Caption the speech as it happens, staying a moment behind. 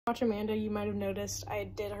Watch Amanda, you might have noticed I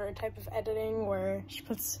did her type of editing where she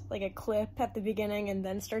puts like a clip at the beginning and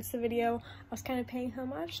then starts the video. I was kind of paying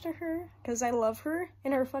homage to her because I love her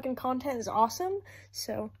and her fucking content is awesome.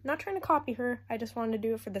 So I'm not trying to copy her. I just wanted to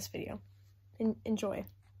do it for this video. Enjoy.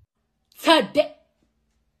 Today.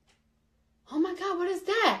 Oh my God, what is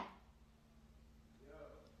that?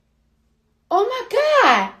 Oh my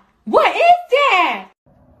God, what is that?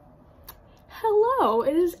 Hello,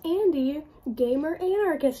 it is Andy, Gamer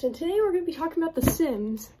Anarchist, and today we're going to be talking about The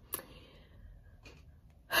Sims.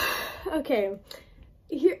 Okay,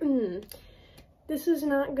 here, this is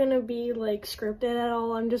not going to be, like, scripted at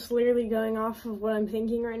all. I'm just literally going off of what I'm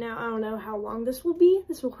thinking right now. I don't know how long this will be.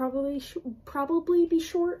 This will probably be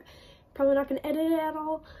short. Probably not going to edit it at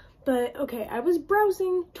all. But, okay, I was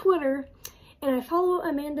browsing Twitter, and I follow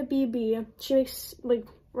Amandabb. She makes, like,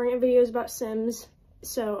 rant videos about Sims,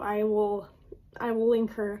 so I will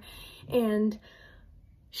link her, and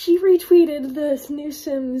she retweeted this new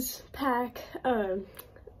Sims pack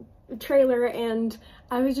trailer, and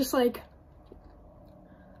I was just like,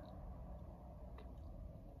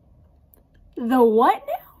 the what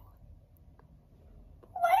now?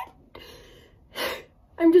 What?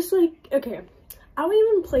 I'm just like, okay, I don't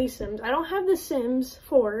even play Sims. I don't have The Sims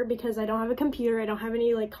 4 because I don't have a computer. I don't have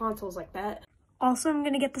any like consoles like that. Also, I'm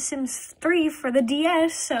gonna get The Sims 3 for the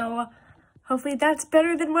DS, so hopefully that's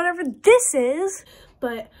better than whatever this is.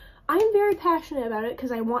 But I'm very passionate about it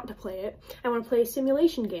because I want to play it. I want to play a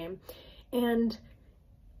simulation game. And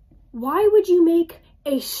why would you make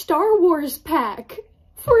a Star Wars pack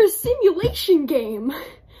for a simulation game?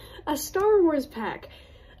 A Star Wars pack.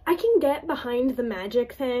 I can get behind the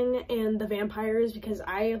magic thing and the vampires because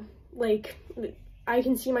I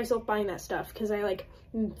can see myself buying that stuff because I like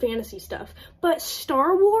fantasy stuff. But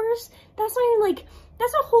Star Wars, that's not even like,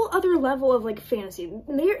 that's a whole other level of like fantasy.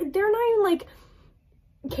 They're not even like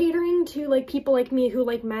catering to like people like me who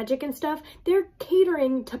like magic and stuff. They're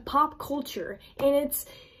catering to pop culture, and it's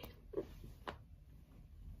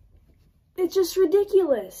just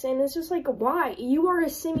ridiculous. And it's just like, why? You are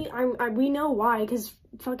a we know why, because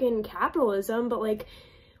fucking capitalism, but like,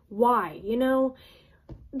 why? You know,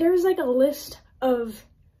 there's like a list of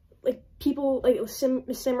like people, like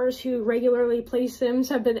simmers who regularly play Sims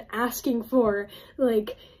have been asking for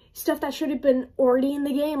like stuff that should have been already in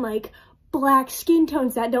the game, like black skin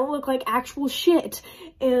tones that don't look like actual shit,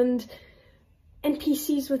 and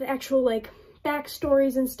NPCs with actual like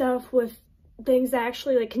backstories and stuff, with things that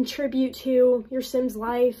actually like contribute to your Sim's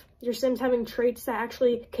life, your Sims having traits that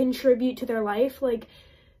actually contribute to their life. Like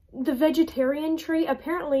the vegetarian trait,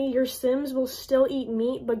 apparently your Sims will still eat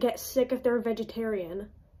meat but get sick if they're a vegetarian.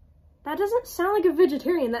 That doesn't sound like a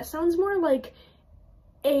vegetarian. That sounds more like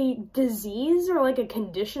a disease or like a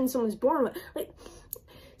condition someone's born with. Like,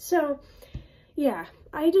 so yeah,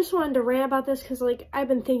 I just wanted to rant about this because like I've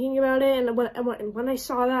been thinking about it, and when I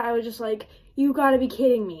saw that, I was just like, you gotta be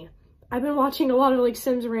kidding me. I've been watching a lot of like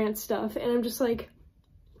Sims rant stuff, and I'm just like,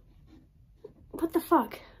 what the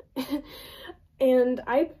fuck? And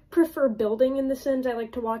I prefer building in The Sims. I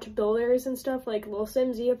like to watch builders and stuff like Lil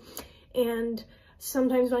Simsy, and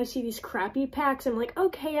sometimes when I see these crappy packs, I'm like,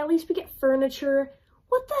 okay, at least we get furniture.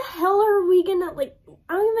 What the hell are we gonna, like,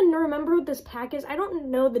 I don't even remember what this pack is. I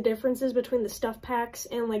don't know the differences between the stuff packs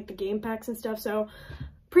and, like, the game packs and stuff, so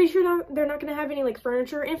pretty sure they're not gonna have any, like,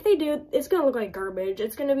 furniture. And if they do, it's gonna look like garbage.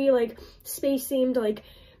 It's gonna be, like, space-themed, like,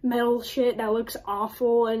 metal shit that looks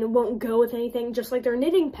awful and won't go with anything, just like their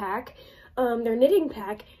knitting pack.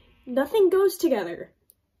 Nothing goes together.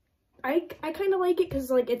 I kind of like it because,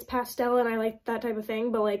 like, it's pastel and I like that type of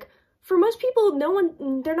thing, but, like, for most people,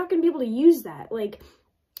 they're not going to be able to use that. Like,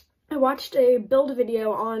 I watched a build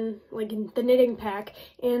video on, like, the knitting pack,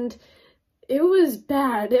 and it was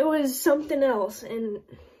bad. It was something else, and,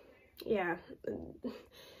 yeah.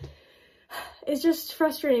 It's just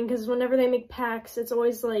frustrating because whenever they make packs, it's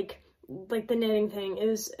always, like the knitting thing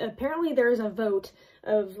is, apparently there's a vote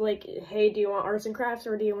of, like, hey, do you want arts and crafts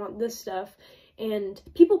or do you want this stuff? And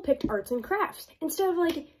people picked arts and crafts instead of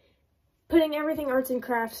like putting everything arts and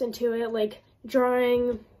crafts into it, like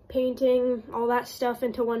drawing, painting, all that stuff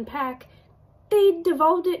into one pack. They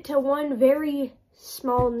devolved it to one very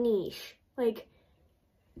small niche. Like,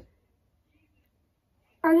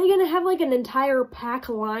 are they gonna have like an entire pack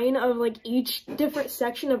line of like each different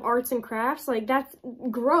section of arts and crafts? Like, that's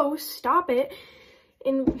gross. Stop it.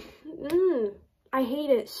 And I hate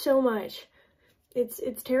it so much.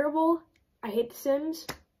 It's terrible. I hate The Sims,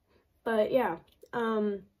 but yeah,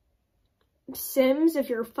 Sims, if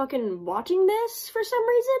you're fucking watching this for some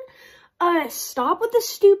reason, stop with the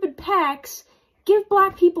stupid packs, give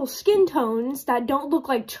black people skin tones that don't look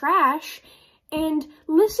like trash, and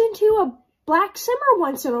listen to a Black Simmer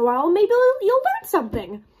once in a while. Maybe you'll learn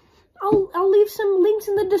something. I'll leave some links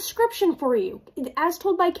in the description for you. As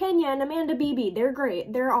Told by Kenya and Amandabb. They're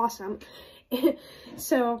great. They're awesome.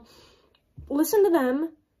 So, listen to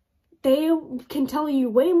them. They can tell you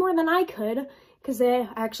way more than I could, because they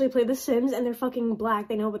actually play The Sims, and they're fucking Black.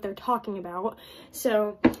 They know what they're talking about.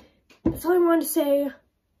 So, that's all I wanted to say.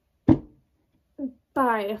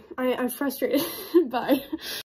 Bye. I'm frustrated. Bye.